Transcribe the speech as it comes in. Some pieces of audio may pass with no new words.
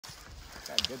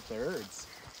Good thirds.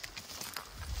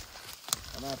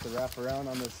 I'm gonna have to wrap around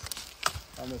on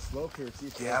this slope here. See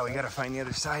if Yeah, we gotta find the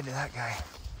other side to that guy.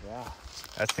 Yeah.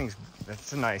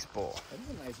 That's a nice bull. That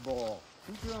is a nice bull.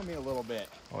 He threw on me a little bit.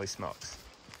 Holy smokes.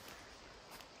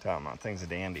 Tom, that thing's a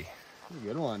dandy. That's a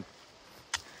good one.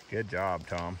 Good job,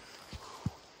 Tom.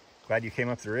 Glad you came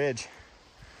up the ridge.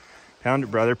 Pound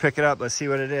it, brother. Pick it up. Let's see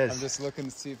what it is. I'm just looking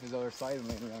to see if there's other side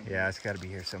laying around here. Yeah, it's got to be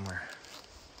here somewhere.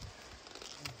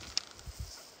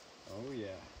 Oh, yeah.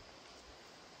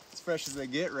 As fresh as they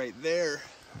get right there.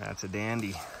 That's a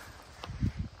dandy.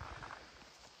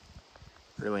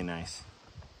 Really nice.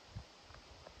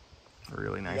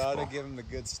 Really nice. Gotta bull. give him the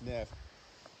good sniff.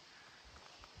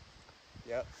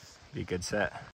 Yep. Be a good set.